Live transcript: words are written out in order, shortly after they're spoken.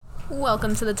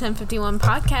Welcome to the 1051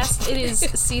 podcast. It is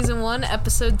season 1,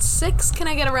 episode 6. Can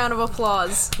I get a round of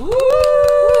applause? Woo!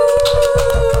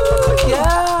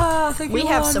 Yeah, We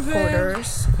have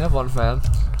supporters. We have one fan.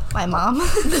 My mom.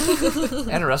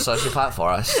 And the rest of us, you clap for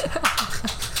us.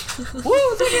 Woo!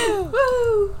 Thank you!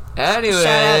 Woo! Anyways.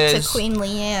 Shout out to Queen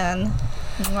Leanne.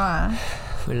 Mwah.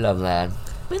 We love land.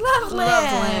 We love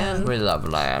land. We love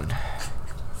land.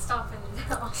 Stop it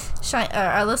now.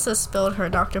 Alyssa spilled her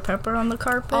Dr. Pepper on the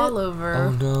carpet. All over.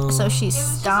 Oh no. So she's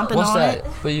stomping What's on that? it.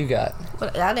 What you got?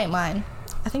 But that ain't mine.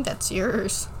 I think that's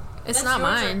yours. It's That's not your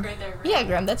mine. joke right there, right? Yeah,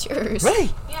 Graham, that's yours.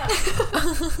 Really? Yeah.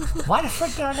 Why the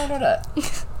frick did I not know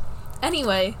that?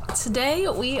 Anyway, today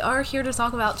we are here to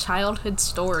talk about childhood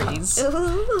stories.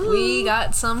 We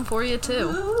got some for you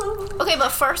too. Okay, but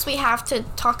first we have to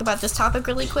talk about this topic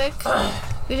really quick.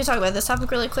 We have to talk about this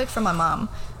topic really quick from my mom.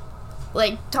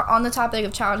 Like, on the topic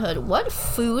of childhood, what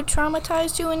food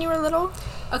traumatized you when you were little?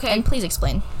 Okay, And please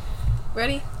explain.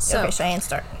 ready? So, Okay, Cheyenne,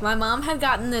 start. my mom had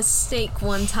gotten this steak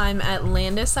one time at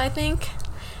Landis, I think.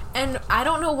 And I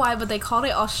don't know why, but they called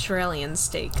it Australian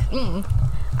steak.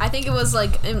 I think it was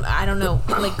like, I don't know,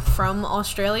 like from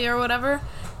Australia or whatever.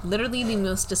 Literally the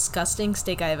most disgusting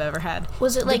steak I've ever had.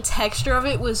 Was it like... the texture of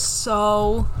it was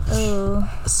so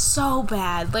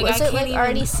bad. Like, was I it can't like even...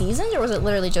 already seasoned, or was it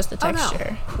literally just the Oh,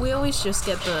 texture? no. We always just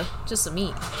get the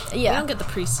meat. We Yeah. don't get the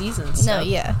pre-seasoned No, stuff.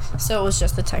 yeah. So it was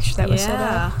just the texture that was so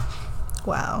Yeah. bad.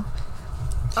 Wow.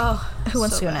 Oh, Who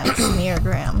wants so to go bad. next? Me or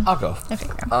Graham? I'll go. Okay,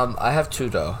 Graham. I have two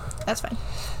though. That's fine.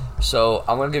 So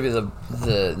I'm gonna give you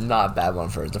the not bad one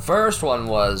first. The first one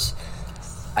was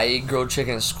I ate grilled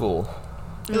chicken at school.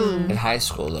 In high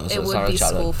school though, so It it's would not be a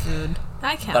childhood. school food.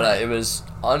 I can't. But it was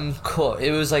uncooked.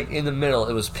 It was like in the middle.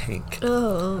 It was pink.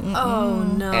 Oh. oh,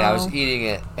 no. And I was eating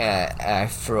it, and I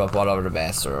threw up all over the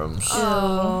bathrooms.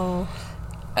 Oh.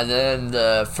 And then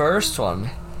the first one,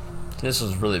 this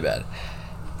was really bad.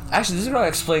 Actually, this is gonna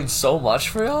explain so much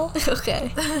for y'all.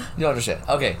 Okay. You don't understand.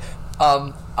 Okay,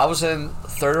 I was in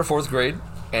 3rd or 4th grade,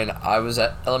 and I was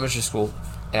at elementary school,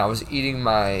 and I was eating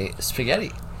my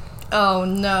spaghetti, Oh,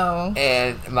 no.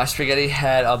 and my spaghetti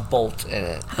had a bolt in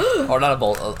it, or not a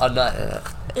bolt, a nut in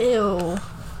it. Ew.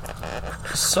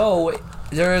 So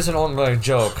there is an ongoing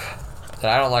joke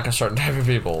that I don't like a certain type of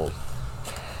people.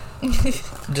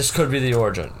 This could be the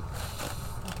origin.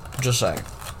 Just saying.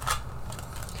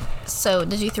 So,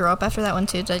 did you throw up after that one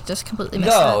too? Did I just completely miss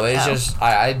that? No, it's just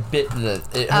I bit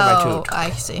it hurt my Oh, tooth. I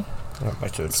see. It hurt my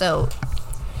tooth. So,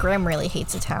 Graham really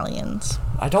hates Italians.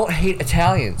 I don't hate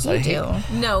Italians. You I hate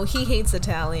do. No, he hates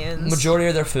Italians. majority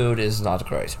of their food is not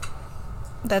great.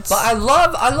 That's... But I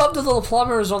love the little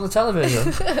plumbers on the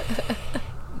television.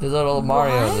 The little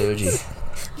Mario and Luigi.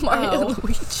 Mario Oh.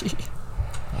 Luigi.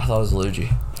 I thought it was Luigi.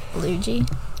 Luigi?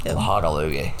 Ew.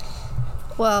 Luigi.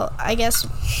 Well, I guess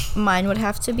mine would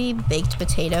have to be baked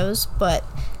potatoes, but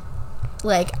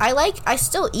like I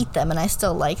still eat them and I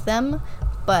still like them,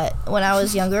 but when I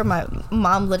was younger, my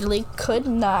mom literally could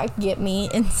not get me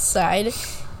inside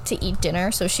to eat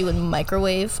dinner, so she would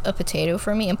microwave a potato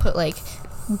for me and put like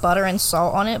butter and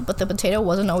salt on it, but the potato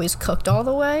wasn't always cooked all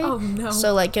the way. Oh, no.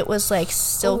 So like it was like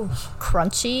still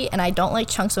crunchy, and I don't like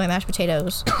chunks of my mashed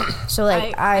potatoes. So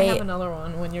like I have another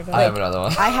one when you're done. I have another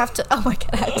one. I have to, oh my god,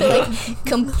 I have to like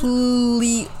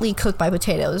completely cook my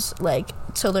potatoes, like,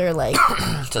 till they're like,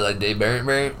 So like they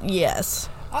burnt. yes.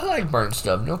 I like burnt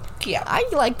stuff. No, yeah. I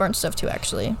like burnt stuff too,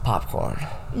 actually. Popcorn.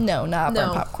 No, not No.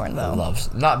 burnt popcorn, I though.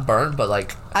 love not burnt, but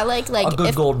like I like a good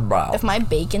if, golden brown. if my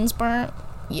bacon's burnt,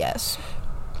 yes.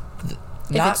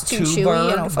 Not it's too too chewy, I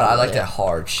burned, don't but fuck I with like it. that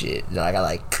hard shit. Like I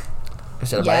like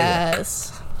instead of biting it.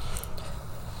 Yes.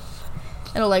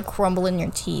 It'll like crumble in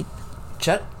your teeth.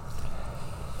 Chet.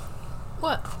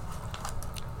 What?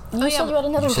 You yeah. said you had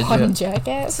another You said you one, had-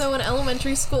 jackass. So in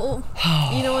elementary school,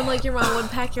 you know when like your mom would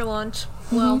pack your lunch?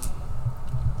 Well,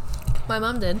 my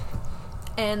mom did.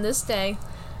 And this day,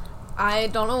 I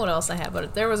don't know what else I had,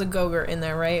 but there was a Go-Gurt in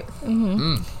there, right?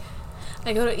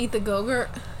 I go to eat the Go-Gurt.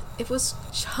 It was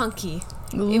chunky.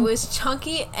 Ooh. It was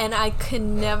chunky, and I've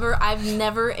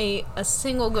never ate a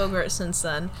single Go-Gurt since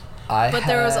then. But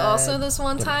there was also this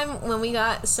one time when we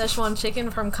got Szechuan chicken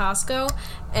from Costco,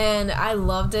 and I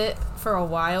loved it for a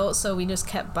while, so we just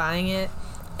kept buying it.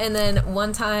 And then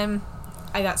one time,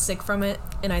 I got sick from it,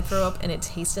 and I threw up, and it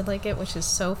tasted like it, which is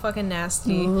so fucking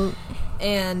nasty. Ooh.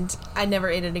 And I never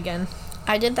ate it again.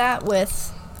 I did that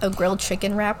with a grilled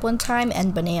chicken wrap one time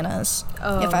and bananas.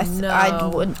 Oh, if I no.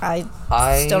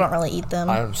 I still don't really eat them.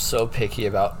 I am so picky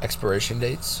about expiration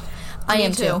dates. I Me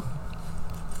am too.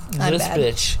 I'm too.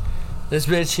 bad. This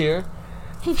bitch here,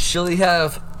 she'll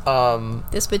have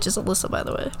This bitch is Alyssa, by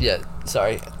the way. Yeah,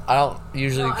 sorry. I don't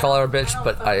usually call her a bitch,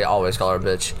 but I always call her a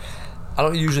bitch. I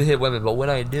don't usually hit women, but when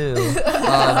I do,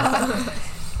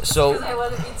 so Because I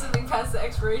let it eat something past the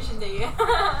expiration date.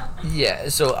 yeah,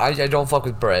 so I don't fuck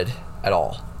with bread at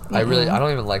all. I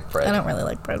don't even like bread. I don't really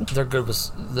like bread. They're good with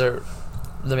they're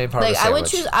the main part Like of the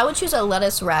sandwich. I would choose a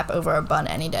lettuce wrap over a bun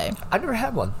any day. I've never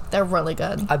had one. They're really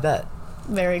good. I bet.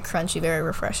 Very crunchy, very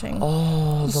refreshing.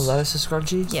 Oh, the lettuce is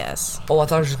crunchy? Yes. Oh, I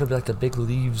thought it was just gonna be like the big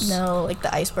leaves. No, like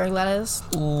the iceberg lettuce.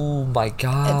 Oh my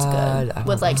god. It's I good. don't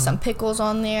With like know. some pickles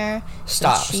on there.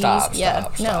 Stop, some cheese. stop, Yeah.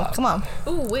 stop, No, stop. come on.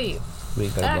 Oh wait, We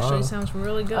can go that actually tomorrow. sounds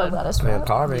really Oh, good. lettuce Man, wrap.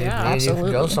 Carmen, Yeah, me and you can go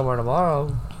absolutely. somewhere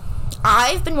tomorrow.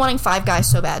 I've been wanting Five Guys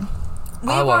so bad. We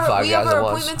I have want our, Five we have Guys our at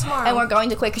once. appointment tomorrow. And we're going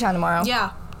to Quakertown tomorrow.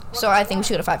 Yeah, So I think we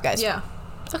should go to Five Guys. yeah.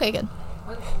 Okay, good.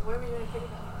 Where are we going to pick it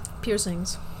up?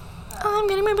 Piercings. I'm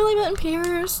getting my belly button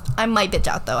pierced. I might bitch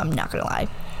out though. I'm not gonna lie.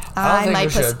 I don't think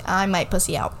you should. I might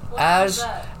pussy out.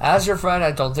 As your friend, I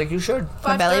don't think you should.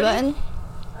 My belly 5:30? button.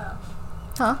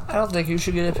 Huh? I don't think you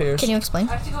should get it pierced. Can you explain?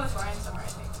 I have to go with Ryan somewhere, I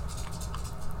think.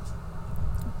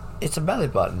 It's a belly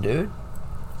button, dude.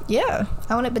 Yeah,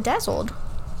 I want it bedazzled.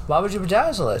 Why would you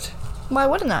bedazzle it? Why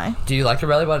wouldn't I? Do you like your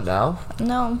belly button now?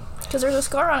 No, because there's a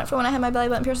scar on it from when I had my belly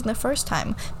button piercing the first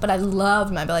time. But I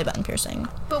loved my belly button piercing.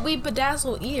 But we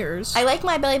bedazzle ears. I like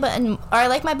my belly button, or I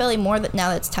like my belly more now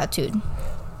that it's tattooed.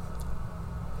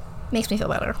 Makes me feel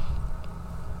better.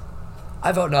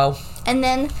 I vote no. And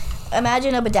then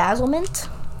imagine a bedazzlement.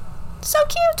 So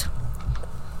cute.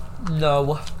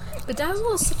 No.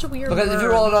 Bedazzle is such a weird Because word. if you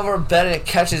roll it over in bed and it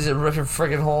catches it, rip your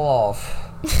freaking hole off.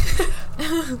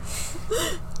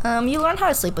 You learn how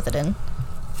to sleep with it in.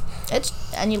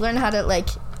 And you learn how to like.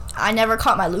 I never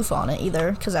caught my loofah on it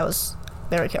either because I was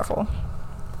very careful.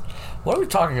 What are we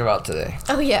talking about today?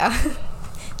 Oh yeah,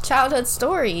 childhood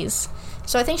stories.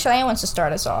 So I think Cheyenne wants to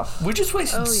start us off. We just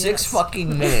wasted Oh, 6 yes.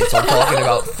 fucking minutes on talking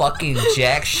about fucking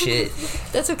jack shit.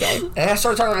 That's okay. And I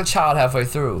started talking like a child halfway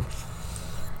through.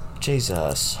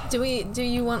 Jesus. Do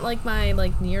you want like my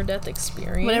like near death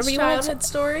experience? Whatever you want. childhood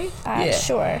story? Yeah.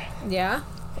 Sure. Yeah.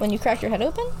 When you crack your head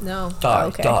open? No. Die,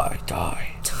 Okay. die.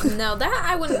 No, that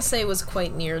I wouldn't say was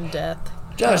quite near death.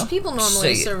 Just People say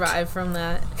normally it. survive from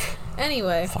that.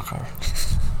 Anyway, Fuck her.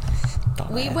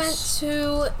 we Dumbass. went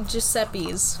to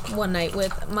Giuseppe's one night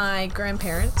with my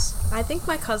grandparents. I think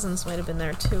my cousins might have been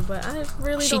there too, but I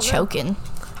really She don't know. choking.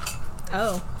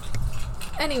 Oh.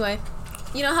 Anyway,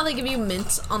 you know how they give you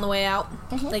mints on the way out?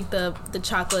 Like the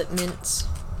chocolate mints?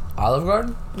 Olive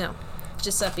Garden? No.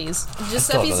 Giuseppe's. know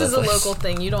Giuseppe's that is a place. local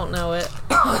thing. You don't know it.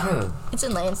 It's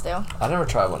in Lansdale. I never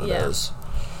tried one of Yeah. those.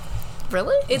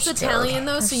 Really? It's Scared. Italian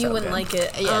though, so They're you so wouldn't good. like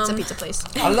it. Yeah, it's a pizza place.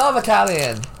 I love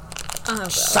Italian. Oh,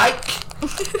 God. Psych.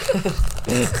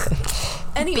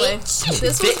 Anyway,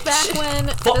 this was back when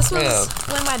this was yeah.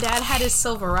 when my dad had his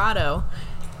Silverado.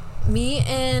 Me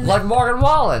and Like Morgan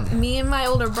Wallen. me and my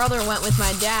older brother went with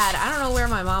my dad. I don't know where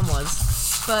my mom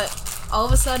was, but all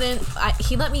of a sudden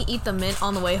he let me eat the mint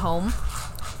on the way home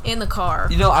in the car.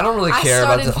 You know, I don't really I care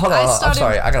started- about the. Hold on, I hold on. I'm started-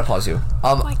 sorry. I gotta pause you.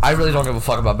 my I really God. don't give a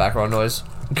fuck about background noise.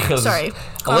 Because Sorry.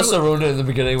 Alyssa ruined it in the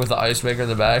beginning with the ice maker in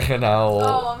the back, and now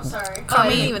Oh, I'm sorry. I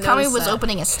didn't even Kami notice was that.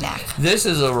 opening a snack. this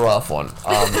is a rough one.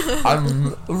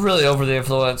 I'm really over the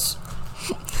influence,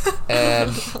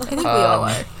 and I think we all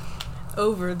are.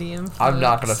 Over the influence. I'm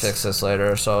not gonna fix this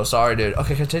later. So sorry, dude.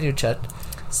 Okay, continue, Chet.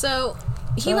 So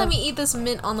he let me eat this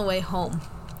mint on the way home,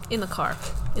 in the car,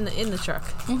 in the truck.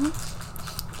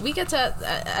 We get to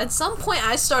at some point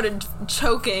I started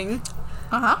choking.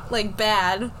 Like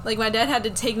bad. Like my dad had to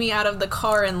take me out of the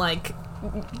car and like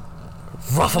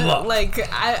Rough him up. like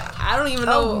I don't even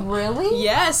know. really?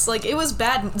 Yes, like it was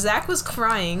bad. Zach was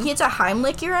crying. He had to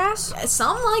Heimlich your ass?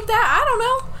 Something like that. I don't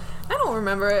know. I don't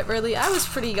remember it really. I was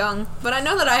pretty young, but I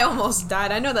know that I almost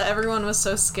died. I know that everyone was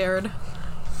so scared.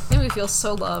 Made me feel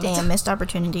so loved. Damn, missed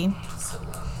opportunity.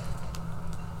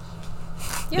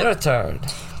 Yep. Your turn.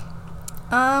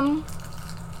 I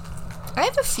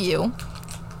have a few.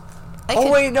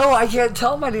 Wait, no, I can't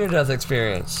tell my near-death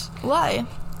experience. Why?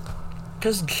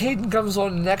 Because Caden comes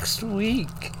on next week.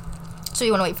 So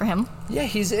you want to wait for him? Yeah,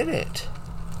 he's in it.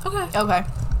 Okay. Okay.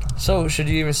 So, should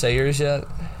you even say yours yet?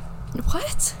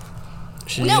 What?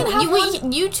 Should No, you,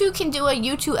 you two can do a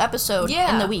U2 episode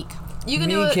Yeah. in the week. You can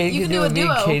me do and it. Caden You can can do do a a me and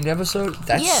duo. Caden episode?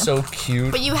 That's Yeah. so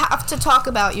cute. But you have to talk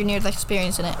about your near-death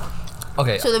experience in it.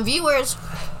 Okay, So the viewers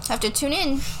have to tune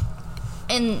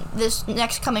in this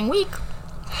next coming week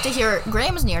to hear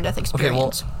Graham's near-death okay, well,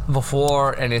 experience.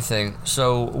 before anything,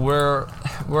 so we're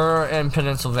in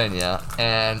Pennsylvania,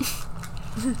 and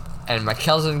and my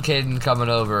cousin Caden coming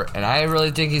over, and I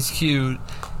really think he's cute,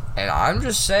 And I'm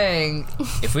just saying,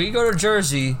 if we go to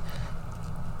Jersey,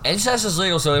 incest is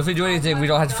legal, so if we do anything, we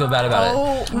don't have to feel bad about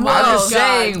it. I'm just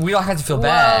saying, we don't have to feel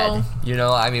bad. You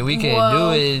know, I mean, we can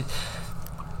do it.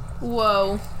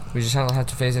 Whoa. We just don't have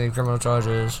to face any criminal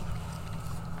charges.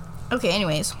 Okay,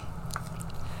 anyways.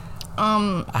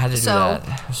 I had to do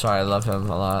that. I'm sorry, I love him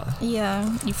a lot.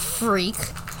 Yeah, you freak.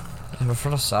 We're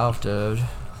from the South, dude.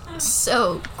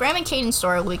 So, Graham and Caden's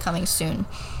story will be coming soon.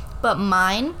 But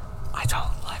mine... I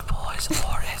don't like boys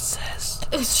or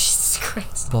incest. Jesus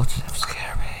Christ. Both of them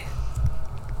scare me.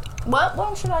 What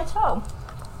one should I tell?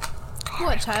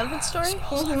 What, childhood story?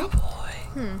 Smells like a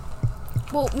boy.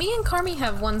 Well, me and Carmi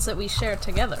have ones that we share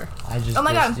together. I just Oh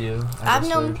my God. you.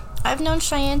 I've known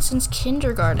Cheyenne since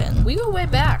kindergarten. We go way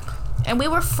back. And we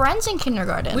were friends in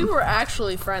kindergarten. We were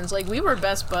actually friends. Like, we were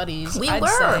best buddies. I'd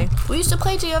say. We used to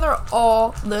play together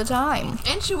all the time.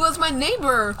 And she was my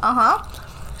neighbor. Uh-huh.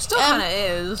 Still kind of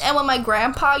is. And when my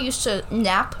grandpa used to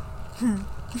nap,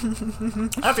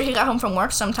 after he got home from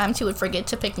work, sometimes he would forget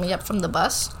to pick me up from the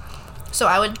bus. So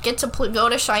I would get to go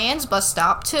to Cheyenne's bus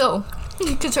stop, too.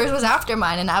 Because hers was after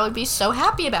mine, and I would be so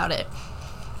happy about it.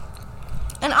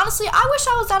 And honestly, I wish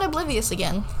I was that oblivious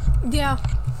again. Yeah.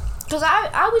 Because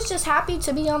I was just happy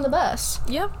to be on the bus.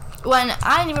 Yep. When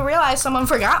I didn't even realize someone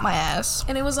forgot my ass.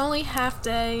 And it was only half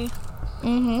day.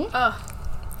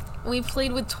 Mm-hmm. We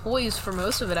played with toys for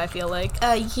most of it, I feel like.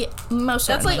 Yeah, most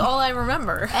That's certainly. like all I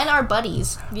remember. And our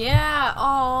buddies. Yeah,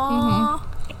 aww.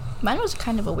 Mm-hmm. Mine was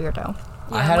kind of a weirdo.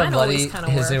 Yeah, I had a mine buddy, always kinda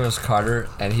his were. name was Carter,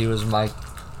 and he was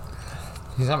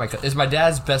he's not my cousin, it's my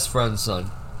dad's best friend's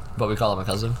son, but we call him a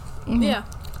cousin. Mm-hmm. Yeah.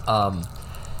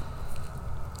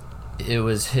 It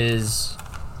was his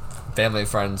family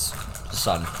friend's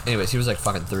son. Anyways, he was like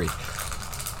fucking 3.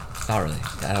 Not really.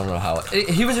 I don't know how.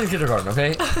 He was in kindergarten,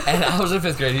 okay? And I was in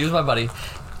 5th grade. He was my buddy.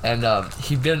 And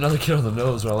he bit another kid on the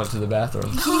nose when I went to the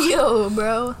bathroom. Yo,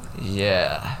 bro.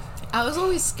 Yeah. I was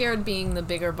always scared being the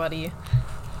bigger buddy.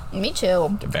 Me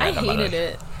too. I hated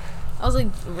it. I was like,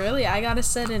 really? I gotta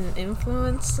set an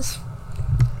influence?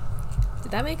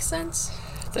 Did that make sense?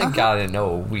 Thank God I didn't know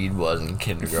what weed was in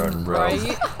kindergarten, bro.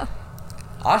 Right?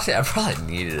 Honestly, I probably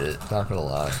needed it. Not gonna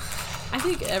lie. I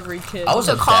think every kid. I was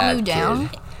To a calm bad you down?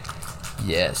 kid.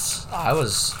 Yes, I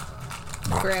was.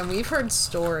 Graham, we've heard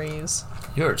stories.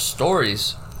 You heard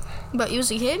stories. But you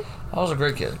was a kid? I was a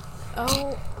great kid.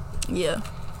 Oh, Yeah.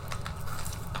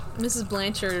 Mrs.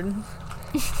 Blanchard.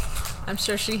 I'm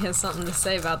sure she has something to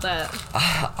say about that.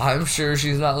 I'm sure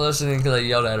she's not listening because I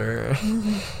yelled at her.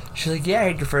 She's like, "Yeah, I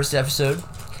heard your first episode.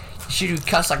 You should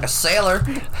cuss like a sailor."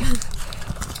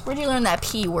 Where'd you learn that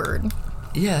P word?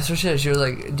 Yeah, that's what she said. She was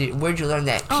like, "Where'd you learn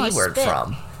that Oh, P word spit.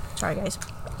 from?" Sorry, guys.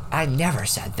 I never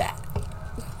said that.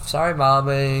 Sorry,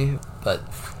 mommy, but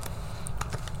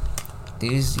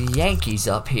these Yankees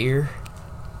up here,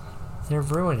 they're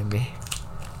ruining me.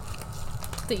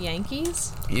 The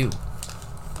Yankees? You.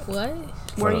 What?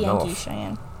 We're From the Yankees, north.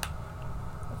 Cheyenne.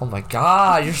 Oh my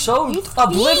God, you're so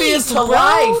oblivious to bro.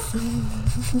 life.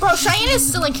 Bro, Cheyenne is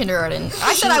still in kindergarten.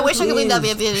 I said I wish I could leave that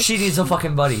baby. She needs a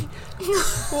fucking buddy.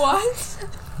 What?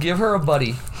 Give her a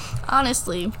buddy.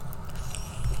 Honestly.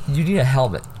 You need a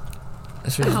helmet.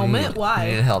 That's what A you helmet? need. Why?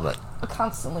 You need a helmet.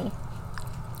 Constantly.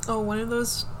 Oh, one of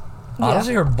those.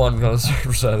 Honestly, her bun gonna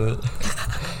represent it.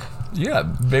 You got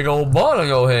a big old bun on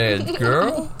your head,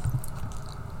 girl.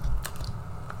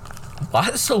 Why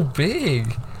is it so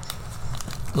big?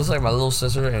 Looks like my little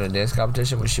sister in a dance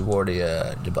competition when she wore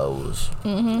the bows.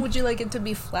 Would you like it to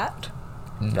be flat?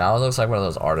 Now it looks like one of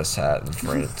those artist hats in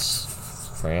France.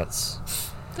 France.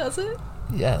 Does it?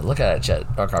 Yeah, look at it, Chet.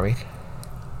 Oh, Carmi.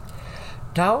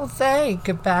 Don't think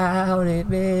about it,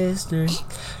 mister.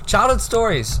 Childhood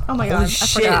stories. Oh my Holy god,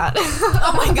 shit. I forgot.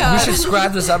 Oh my We god. should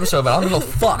scrap this episode, but I don't give a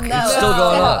fuck. It's still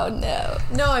going on. No.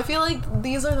 No, I feel like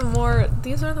these are the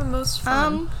most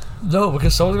fun. No,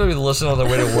 because someone's gonna be listening on their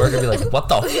way to work and be like, "What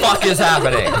the fuck is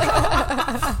happening?"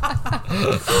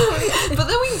 But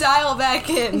then we dial back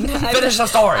in. Finish the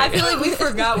story. I feel like we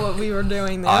forgot what we were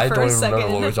doing there I for don't a even second.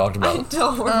 remember what we talked about. I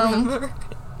don't remember.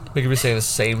 We could be saying the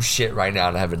same shit right now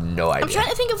and I have no idea. I'm trying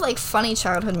to think of like funny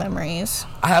childhood memories.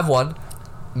 I have one.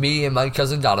 Me and my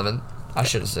cousin Donovan. I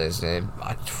shouldn't say his name.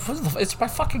 It's my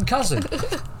fucking cousin.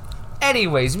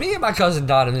 Anyways, me and my cousin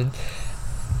Donovan,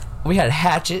 we had a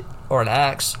hatchet or an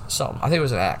axe, something. I think it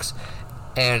was an axe.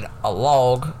 And a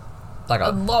log. Like a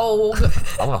log.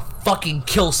 I want to fucking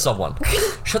kill someone.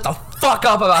 Shut the fuck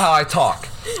up about how I talk.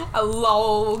 A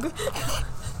log.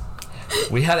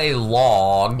 We had a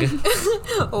log.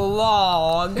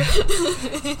 Log.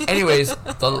 Anyways,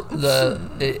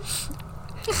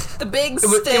 The big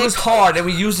stick. it was hard, and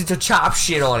we used it to chop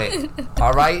shit on it.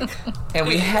 All right, and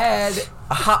we had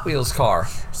a Hot Wheels car.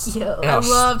 Yo. And I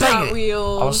loved Hot I was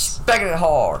Wheels. spanking it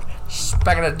hard.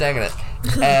 Spanking it, danging it.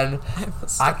 And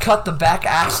I cut the back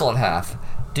axle in half.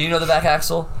 Do you know the back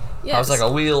axle? Yes. I was like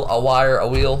a wheel, a wire, a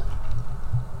wheel.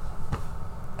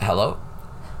 Hello?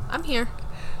 I'm here.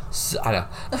 I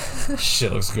know.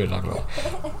 Shit looks good, not gonna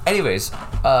lie. Anyways,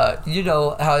 you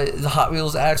know how the Hot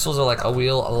Wheels axles are like a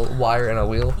wheel, a wire, and a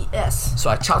wheel? Yes. So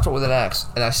I chopped it with an axe,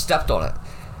 and I stepped on it.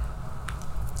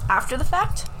 After the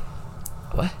fact?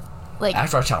 What? Like,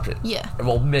 After I chopped it. yeah.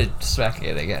 Well, mid smacking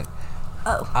it again.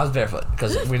 Oh. I was barefoot,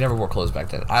 because we never wore clothes back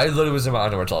then. I literally was in my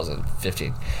underwear until I was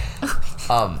 15.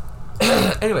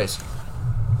 Anyways.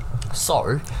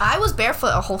 Sorry. I was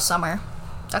barefoot a whole summer.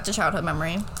 That's a childhood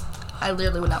memory. I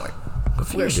literally would not wear. Good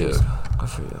for you, dude. Good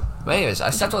for you. But anyways, I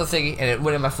stepped on the thingy, and it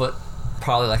went in my foot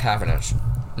probably like half an inch.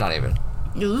 Not even.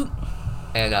 Ooh.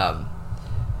 And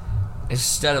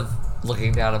instead of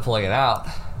looking down and pulling it out,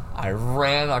 I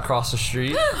ran across the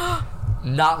street.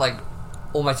 Not like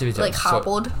on my tippy toes. Like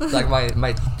hobbled. So, like my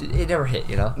it never hit,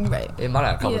 you know? Right. It might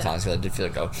have a couple Yeah. times because I did feel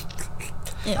it go.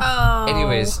 Oh.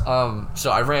 Anyways,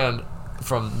 so I ran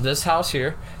from this house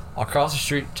here across the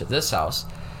street to this house.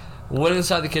 Went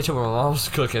inside the kitchen where my mom was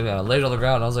cooking, and I laid on the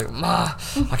ground. And I was like, "Ma,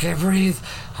 I can't breathe.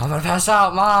 I'm gonna pass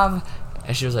out, Mom."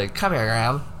 And she was like, "Come here,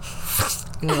 Graham."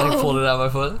 And like pulled it out of my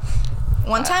foot.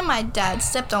 One time my dad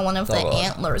stepped on one of the Oh, wow.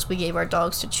 antlers we gave our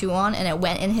dogs to chew on, and it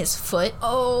went in his foot.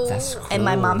 Oh. That's cool. And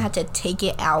my mom had to take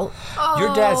it out.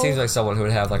 Your dad seems like someone who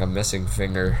would have like a missing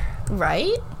finger.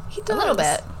 Right? He A little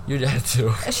does. bit. Your dad too.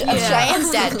 Cheyenne's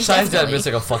dad. Cheyenne's dad definitely.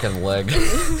 missing a fucking leg.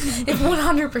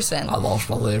 100%. I lost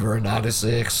my liver in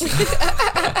 '96.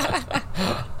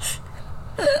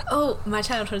 Oh, my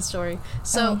childhood story.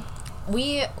 So,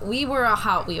 we were a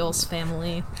Hot Wheels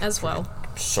family as well.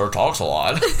 Sir talks a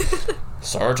lot.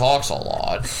 Sir talks a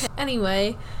lot.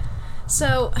 Anyway,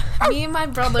 so me and my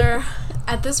brother,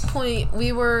 at this point,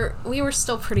 we were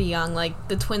still pretty young. Like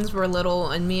the twins were little,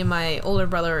 and me and my older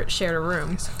brother shared a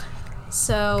room.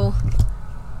 So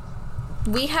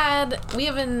we have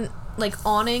an like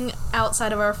awning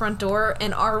outside of our front door,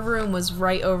 and our room was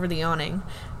right over the awning.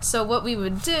 So what we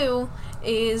would do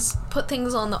is put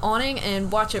things on the awning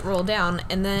and watch it roll down,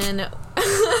 and then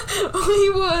we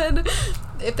would,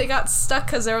 if they got stuck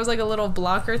because there was like a little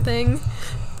blocker thing,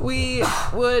 we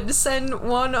would send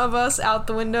one of us out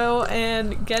the window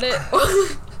and get it.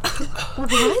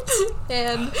 What?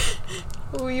 And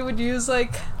we would use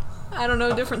like, I don't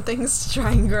know, different things to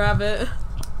try and grab it.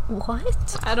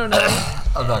 What? I don't know.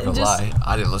 I'm not gonna Just- lie.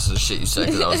 I didn't listen to shit you said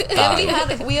because I was And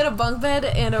dying. we had a bunk bed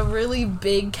and a really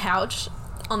big couch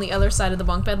on the other side of the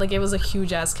bunk bed. Like it was a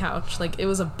huge ass couch. Like it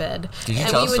was a bed. Did you And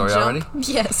tell we the would story jump-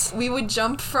 already? Yes. We would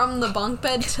jump from the bunk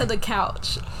bed to the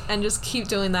couch and just keep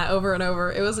doing that over and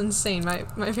over. It was insane. My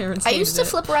parents I hated used to it.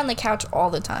 flip around the couch all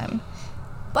the time.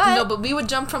 But, No, but we would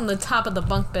jump from the top of the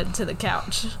bunk bed to the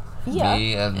couch. yeah.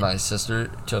 Me and my sister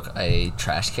took a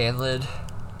trash can lid.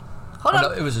 Hold Oh, on.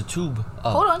 no, it was a tube. Oh,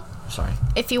 Hold on. sorry.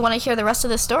 If you want to hear the rest of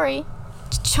the story,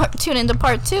 tune into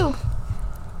part 2.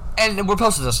 And we're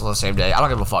posting this on the same day. I don't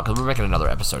give a fuck because we're making another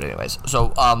episode anyways.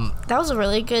 So, That was a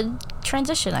really good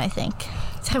transition, I think.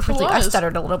 I was.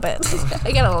 stuttered a little bit.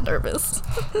 I got a little nervous.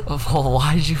 well,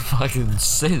 why did you fucking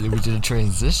say that we did a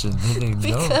transition? They didn't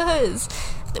know. Because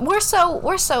we're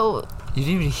so You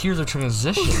didn't even hear the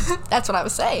transition. that's what I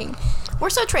was saying. We're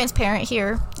so transparent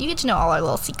here. You get to know all our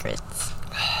little secrets.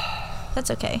 That's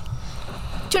okay.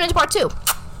 Tune into part 2.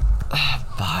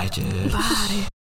 Bye, dude. Bye.